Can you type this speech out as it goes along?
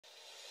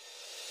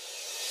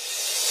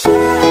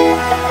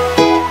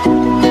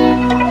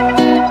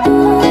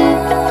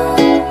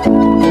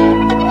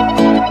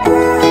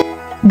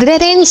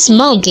Greetings,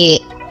 monkey.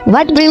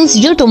 What brings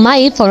you to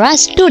my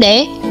forest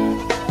today?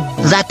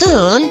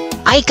 Raccoon,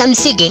 I come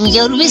seeking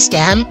your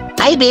wisdom.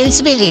 I've been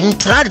swinging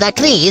through the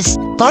trees,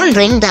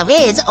 pondering the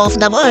ways of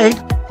the world.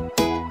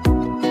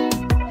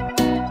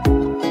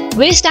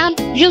 Wisdom,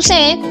 you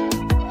say?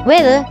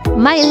 Well,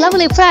 my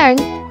lovely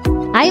friend,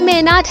 I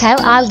may not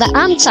have all the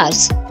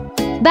answers,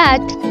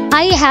 but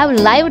I have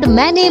lived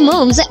many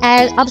moons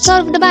and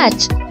observed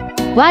much.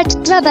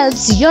 What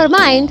troubles your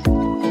mind?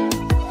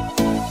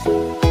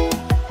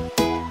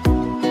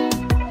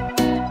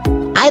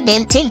 I've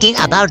been thinking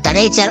about the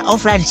nature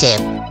of friendship.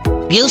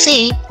 You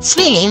see,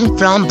 swinging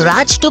from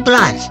branch to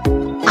branch,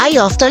 I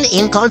often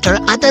encounter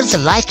others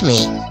like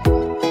me.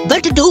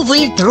 But do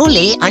we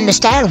truly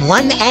understand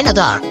one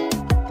another?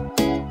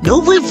 Do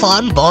we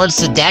form bonds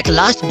that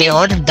last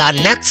beyond the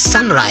next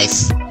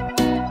sunrise?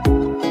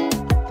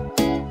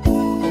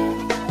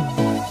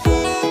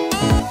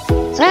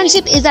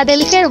 Friendship is a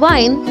delicate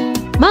wine.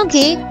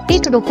 Monkey,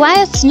 it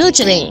requires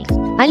nurturing,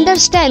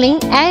 understanding,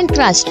 and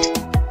trust.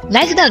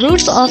 Like the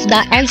roots of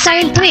the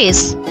ancient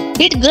trees,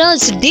 it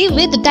grows deep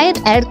with diet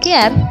and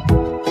care.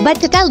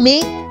 But tell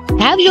me,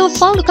 have you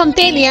found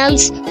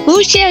companions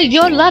who share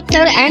your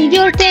laughter and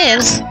your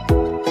tears?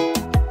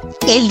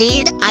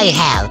 Indeed, I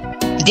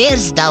have.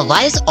 There's the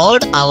wise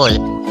old owl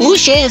who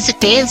shares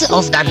tales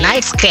of the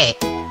night sky,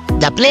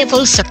 the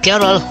playful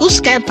squirrel who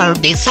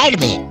scampered beside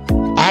me,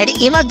 and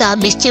even the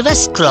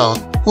mischievous crow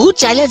who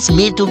challenged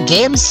me to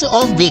games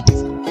of wit.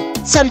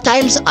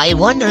 Sometimes I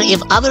wonder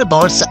if our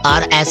bonds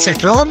are as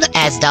strong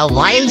as the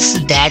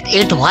wilds that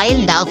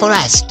entwine the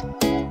forest.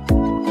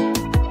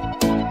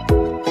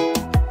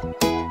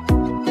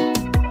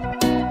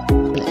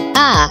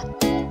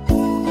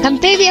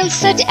 Companions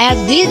such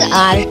as these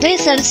are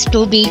treasures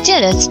to be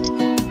cherished.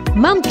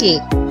 Monkey,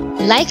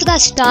 like the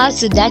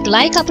stars that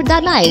light up the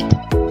night,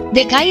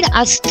 they guide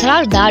us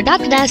through the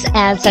darkness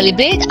and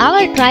celebrate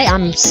our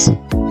triumphs.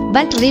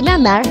 But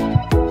remember,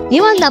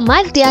 even the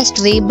mightiest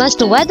tree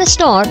must weather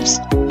storms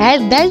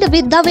and bend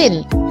with the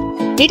wind.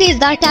 It is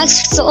the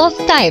tasks of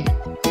time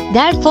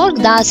that forge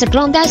the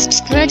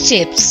strongest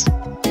friendships.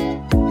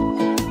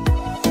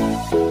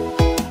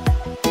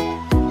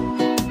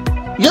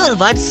 Your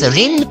words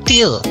ring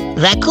true,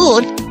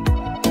 Raccoon.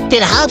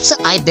 Perhaps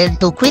I've been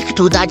too quick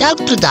to doubt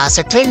the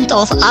strength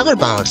of our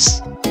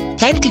bonds.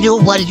 Thank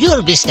you for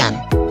your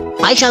wisdom.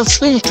 I shall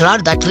swing through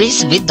the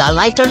trees with a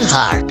lighter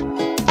heart,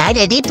 and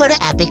a deeper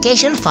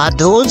application for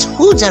those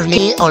who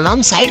journey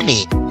alongside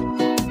me.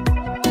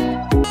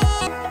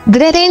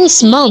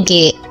 Greetings,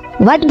 monkey.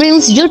 What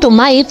brings you to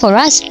my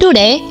forest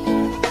today?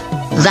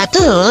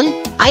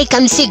 Raccoon, I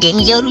come seeking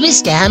your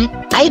wisdom.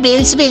 I've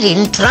been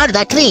swinging through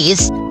the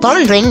trees,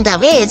 pondering the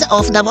ways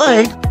of the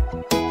world.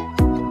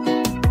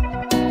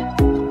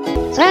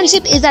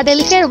 Friendship is a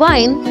delicate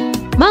wine.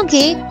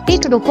 Monkey,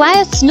 it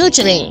requires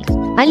nurturing,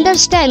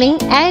 understanding,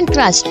 and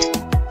trust.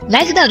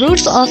 Like the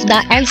roots of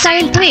the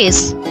ancient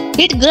trees,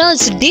 it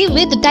grows deep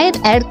with diet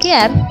and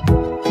care.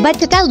 But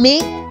tell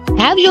me,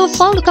 have you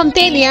found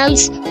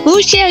companions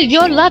who share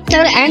your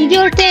laughter and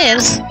your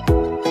tears?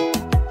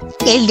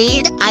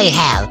 Indeed, I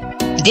have.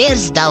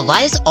 There's the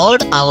wise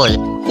old owl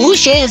who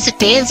shares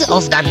tales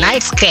of the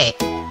night sky,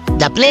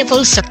 the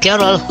playful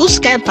squirrel who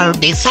scampered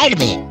beside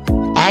me,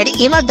 and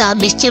even the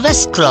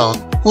mischievous crow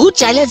who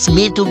challenged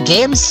me to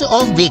games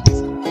of wit.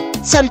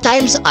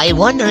 Sometimes I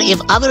wonder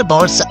if our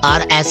bonds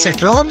are as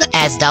strong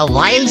as the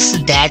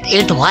wilds that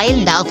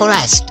entwine the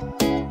forest.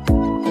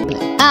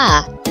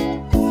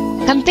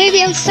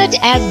 Companions such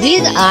as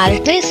these are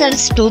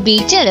treasures to be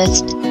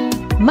cherished.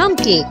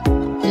 Monkey,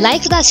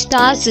 like the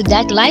stars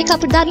that light up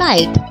the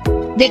night,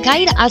 they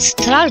guide us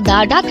through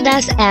the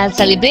darkness and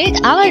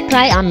celebrate our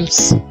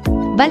triumphs.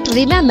 But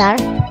remember,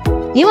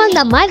 even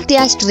the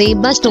mightiest tree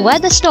must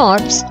weather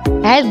storms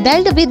and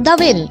bend with the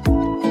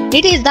wind.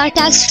 It is the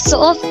tasks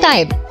of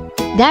time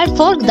that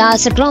forge the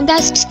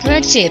strongest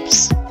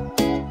friendships.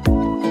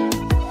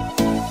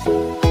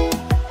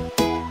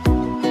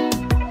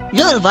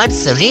 Your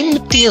words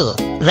ring true,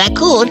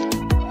 Raccoon.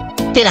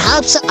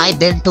 Perhaps I've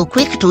been too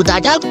quick to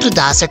doubt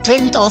the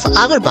strength of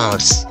our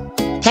bonds.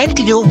 Thank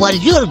you for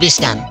your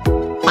wisdom.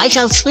 I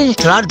shall swing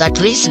through the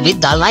trees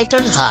with a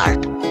lighter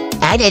heart,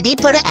 and a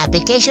deeper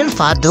application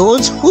for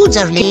those who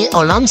journey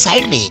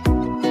alongside me.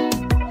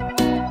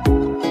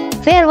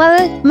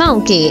 Farewell,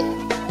 monkey.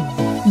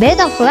 May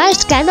the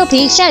forest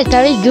canopy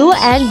shelter you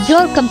and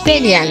your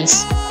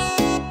companions,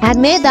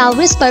 and may the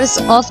whispers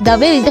of the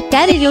wind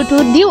carry you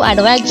to new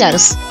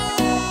adventures.